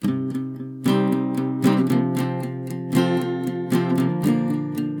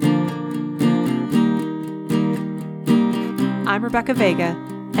I'm Rebecca Vega,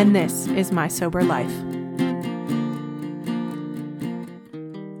 and this is My Sober Life.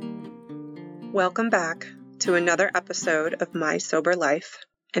 Welcome back to another episode of My Sober Life,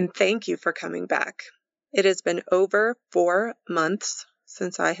 and thank you for coming back. It has been over 4 months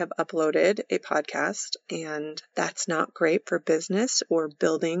since I have uploaded a podcast, and that's not great for business or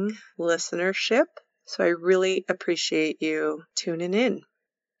building listenership, so I really appreciate you tuning in.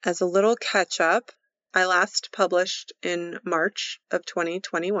 As a little catch-up, I last published in March of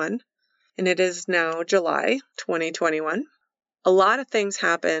 2021, and it is now July 2021. A lot of things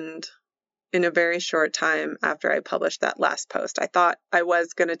happened in a very short time after I published that last post. I thought I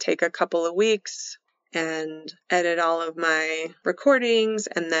was going to take a couple of weeks and edit all of my recordings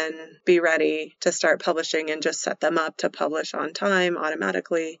and then be ready to start publishing and just set them up to publish on time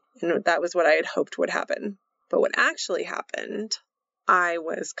automatically. And that was what I had hoped would happen. But what actually happened, I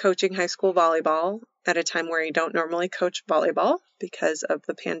was coaching high school volleyball at a time where I don't normally coach volleyball because of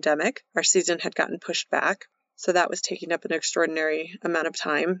the pandemic. Our season had gotten pushed back, so that was taking up an extraordinary amount of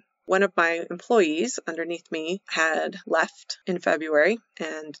time. One of my employees underneath me had left in February,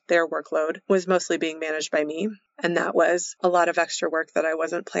 and their workload was mostly being managed by me, and that was a lot of extra work that I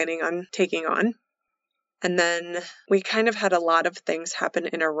wasn't planning on taking on. And then we kind of had a lot of things happen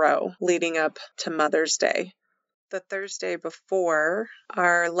in a row leading up to Mother's Day. The Thursday before,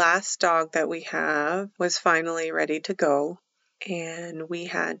 our last dog that we have was finally ready to go, and we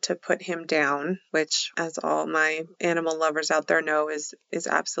had to put him down, which, as all my animal lovers out there know, is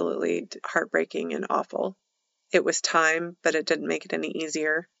absolutely heartbreaking and awful. It was time, but it didn't make it any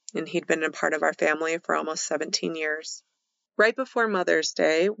easier, and he'd been a part of our family for almost 17 years. Right before Mother's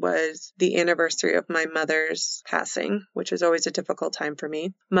Day was the anniversary of my mother's passing, which is always a difficult time for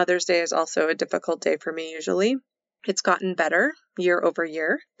me. Mother's Day is also a difficult day for me usually. It's gotten better year over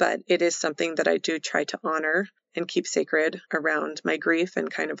year, but it is something that I do try to honor and keep sacred around my grief and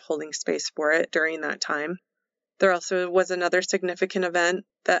kind of holding space for it during that time. There also was another significant event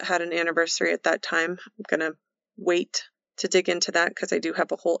that had an anniversary at that time. I'm going to wait to dig into that because I do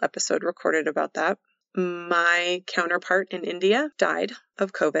have a whole episode recorded about that. My counterpart in India died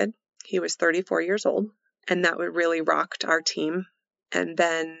of COVID. He was 34 years old, and that really rocked our team. And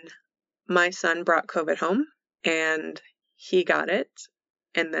then my son brought COVID home, and he got it.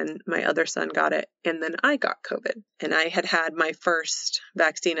 And then my other son got it, and then I got COVID. And I had had my first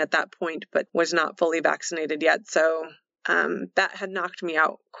vaccine at that point, but was not fully vaccinated yet. So that had knocked me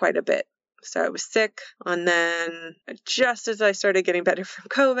out quite a bit. So I was sick. And then just as I started getting better from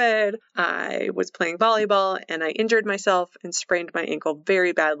COVID, I was playing volleyball and I injured myself and sprained my ankle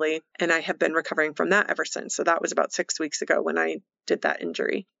very badly. And I have been recovering from that ever since. So that was about 6 weeks ago when I did that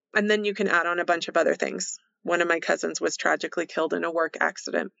injury. And then you can add on a bunch of other things. One of my cousins was tragically killed in a work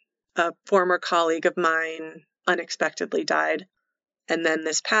accident. A former colleague of mine unexpectedly died. And then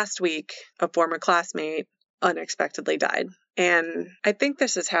this past week, a former classmate unexpectedly died. And I think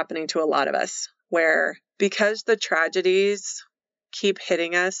this is happening to a lot of us, where because the tragedies keep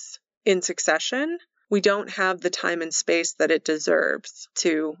hitting us in succession, we don't have the time and space that it deserves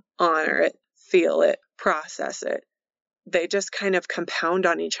to honor it, feel it, process it. They just kind of compound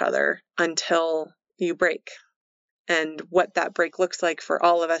on each other until you break. And what that break looks like for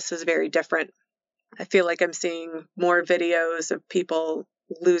all of us is very different. I feel like I'm seeing more videos of people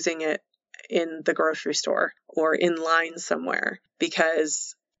losing it in the grocery store or in line somewhere,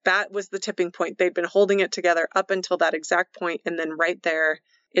 because that was the tipping point. They'd been holding it together up until that exact point, and then right there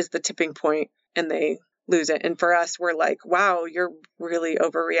is the tipping point and they lose it. And for us, we're like, wow, you're really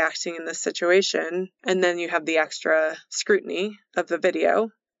overreacting in this situation. And then you have the extra scrutiny of the video.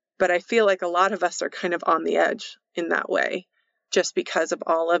 But I feel like a lot of us are kind of on the edge in that way, just because of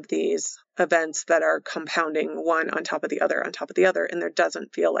all of these events that are compounding one on top of the other, and there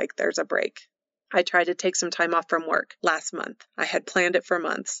doesn't feel like there's a break. I tried to take some time off from work last month. I had planned it for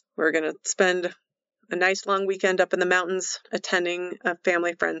months. We were going to spend a nice long weekend up in the mountains attending a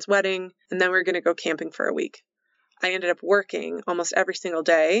family friend's wedding, and then we were going to go camping for a week. I ended up working almost every single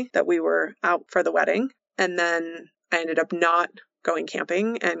day that we were out for the wedding, and then I ended up not going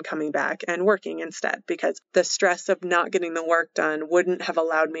camping and coming back and working instead, because the stress of not getting the work done wouldn't have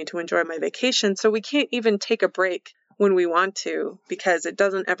allowed me to enjoy my vacation. So we can't even take a break when we want to, because it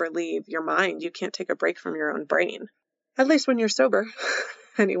doesn't ever leave your mind. You can't take a break from your own brain, at least when you're sober.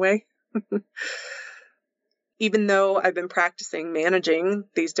 Anyway, even though I've been practicing managing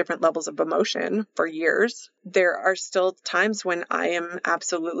these different levels of emotion for years, there are still times when I am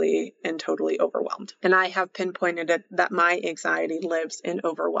absolutely and totally overwhelmed. And I have pinpointed it that my anxiety lives in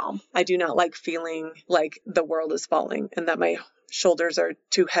overwhelm. I do not like feeling like the world is falling and that my shoulders are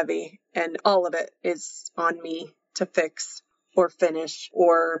too heavy and all of it is on me to fix. or finish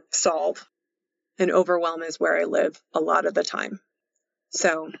or solve. And overwhelm is where I live a lot of the time.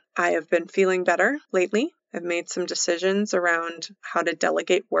 So I have been feeling better lately. I've made some decisions around how to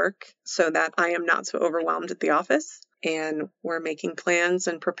delegate work so that I am not so overwhelmed at the office. And we're making plans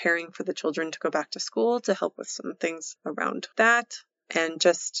and preparing for the children to go back to school to help with some things around that. And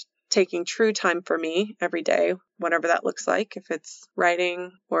just taking true time for me every day, whatever that looks like. If it's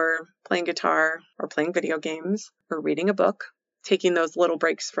writing or playing guitar or playing video games or reading a book, taking those little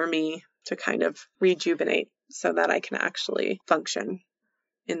breaks for me to kind of rejuvenate so that I can actually function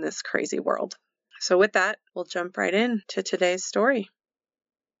in this crazy world. So with that, we'll jump right in to today's story.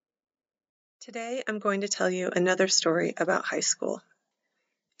 Today, I'm going to tell you another story about high school,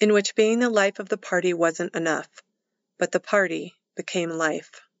 in which being the life of the party wasn't enough, but the party became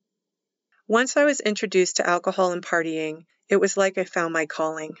life. Once I was introduced to alcohol and partying, it was like I found my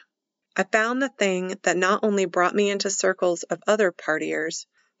calling. I found the thing that not only brought me into circles of other partiers,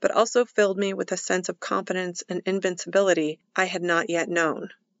 but also filled me with a sense of confidence and invincibility I had not yet known.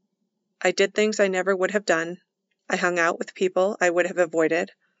 I did things I never would have done. I hung out with people I would have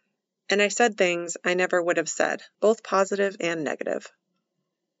avoided. And I said things I never would have said, both positive and negative.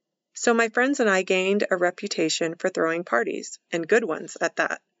 So my friends and I gained a reputation for throwing parties, and good ones at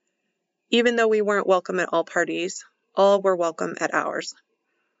that. Even though we weren't welcome at all parties, all were welcome at ours.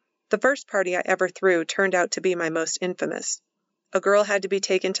 The first party I ever threw turned out to be my most infamous. A girl had to be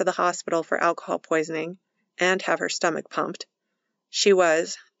taken to the hospital for alcohol poisoning and have her stomach pumped. She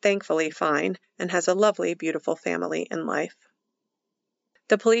was, thankfully, fine and has a lovely, beautiful family in life.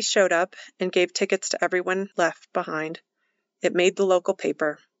 The police showed up and gave tickets to everyone left behind. It made the local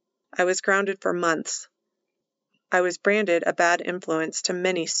paper. I was grounded for months. I was branded a bad influence to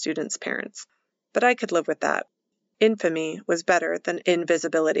many students' parents, but I could live with that. Infamy was better than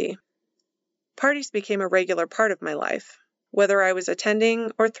invisibility. Parties became a regular part of my life. Whether I was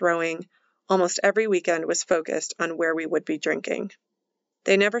attending or throwing, almost every weekend was focused on where we would be drinking.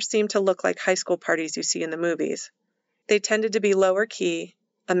 They never seemed to look like high school parties you see in the movies. They tended to be lower key,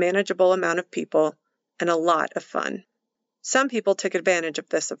 a manageable amount of people, and a lot of fun. Some people took advantage of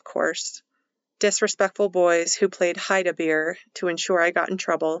this, of course. Disrespectful boys who played hide-a-beer to ensure I got in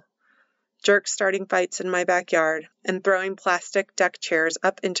trouble, jerks starting fights in my backyard, and throwing plastic deck chairs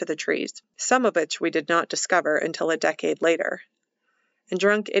up into the trees, some of which we did not discover until a decade later, and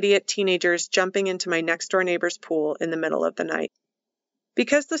drunk idiot teenagers jumping into my next-door neighbor's pool in the middle of the night.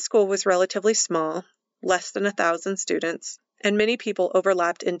 Because the school was relatively small, less than 1,000 students, and many people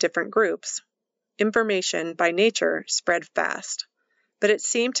overlapped in different groups, information by nature spread fast, but it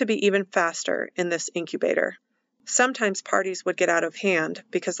seemed to be even faster in this incubator. Sometimes parties would get out of hand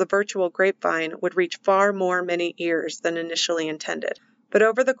because the virtual grapevine would reach far more many ears than initially intended. But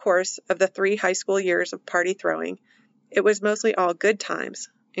over the course of the 3 high school years of party throwing, it was mostly all good times,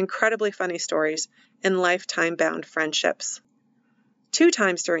 incredibly funny stories, and lifetime-bound friendships. 2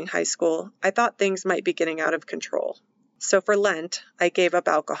 times during high school, I thought things might be getting out of control. So for Lent, I gave up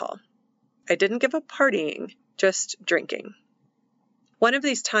alcohol. I didn't give up partying, just drinking. One of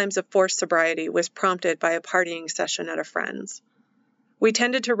these times of forced sobriety was prompted by a partying session at a friend's. We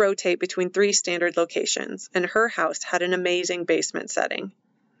tended to rotate between 3 standard locations, and her house had an amazing basement setting.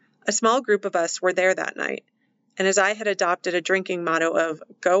 A small group of us were there that night, and as I had adopted a drinking motto of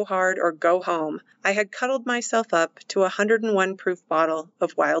go hard or go home, I had cuddled myself up to a 101 proof bottle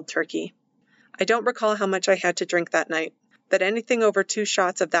of Wild Turkey. I don't recall how much I had to drink that night, but anything over 2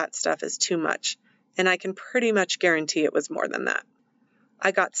 shots of that stuff is too much, and I can pretty much guarantee it was more than that. I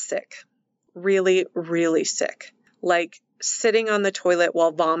got sick. Really, really sick. Like sitting on the toilet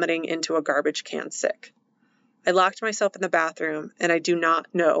while vomiting into a garbage can sick. I locked myself in the bathroom, and I do not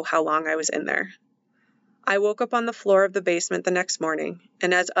know how long I was in there. I woke up on the floor of the basement the next morning,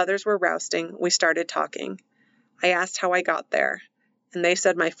 and as others were rousting, we started talking. I asked how I got there, and they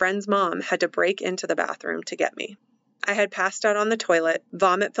said my friend's mom had to break into the bathroom to get me. I had passed out on the toilet,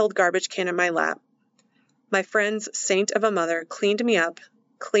 vomit-filled garbage can in my lap. My friend's saint of a mother cleaned me up,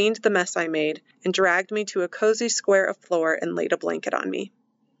 cleaned the mess I made, and dragged me to a cozy square of floor and laid a blanket on me.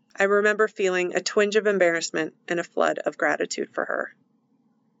 I remember feeling a twinge of embarrassment and a flood of gratitude for her.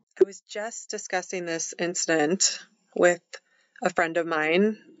 I was just discussing this incident with a friend of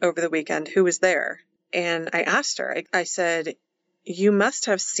mine over the weekend who was there, and I asked her, I said, you must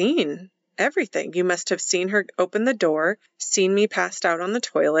have seen everything. You must have seen her open the door, seen me passed out on the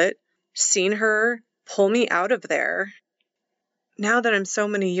toilet, seen her pull me out of there. Now that I'm so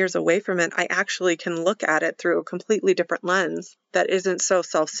many years away from it, I actually can look at it through a completely different lens that isn't so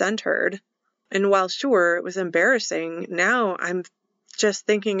self-centered. And while sure, it was embarrassing, now I'm just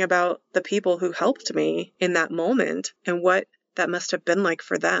thinking about the people who helped me in that moment and what that must have been like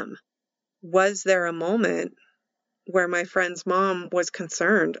for them. Was there a moment where my friend's mom was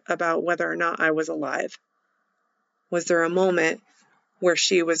concerned about whether or not I was alive? Was there a moment where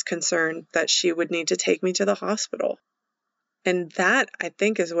she was concerned that she would need to take me to the hospital? And that, I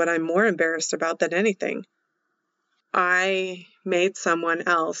think, is what I'm more embarrassed about than anything. I made someone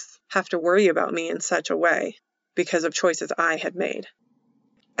else have to worry about me in such a way because of choices I had made.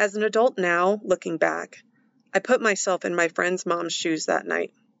 As an adult now, looking back, I put myself in my friend's mom's shoes that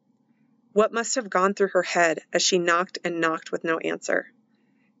night. What must have gone through her head as she knocked and knocked with no answer,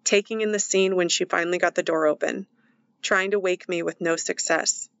 taking in the scene when she finally got the door open, trying to wake me with no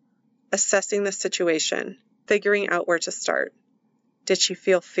success, assessing the situation, figuring out where to start. Did she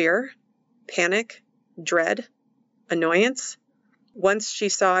feel fear, panic, dread, annoyance? Once she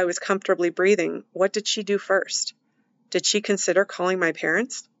saw I was comfortably breathing, what did she do first? Did she consider calling my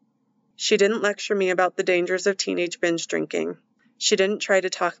parents? She didn't lecture me about the dangers of teenage binge drinking. She didn't try to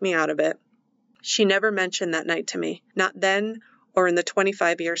talk me out of it. She never mentioned that night to me, not then or in the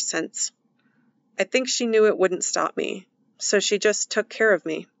 25 years since. I think she knew it wouldn't stop me, so she just took care of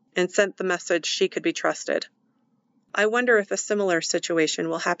me and sent the message she could be trusted. I wonder if a similar situation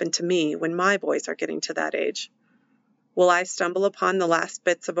will happen to me when my boys are getting to that age. Will I stumble upon the last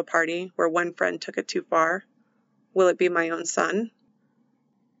bits of a party where one friend took it too far? Will it be my own son?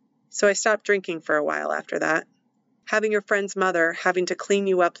 So I stopped drinking for a while after that. Having your friend's mother having to clean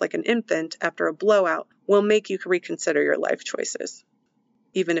you up like an infant after a blowout will make you reconsider your life choices,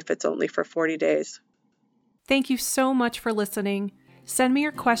 even if it's only for 40 days. Thank you so much for listening. Send me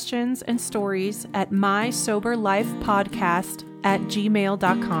your questions and stories at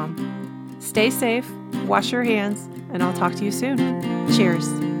mysoberlifepodcast@gmail.com. Stay safe, wash your hands, and I'll talk to you soon.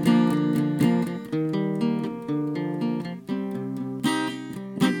 Cheers.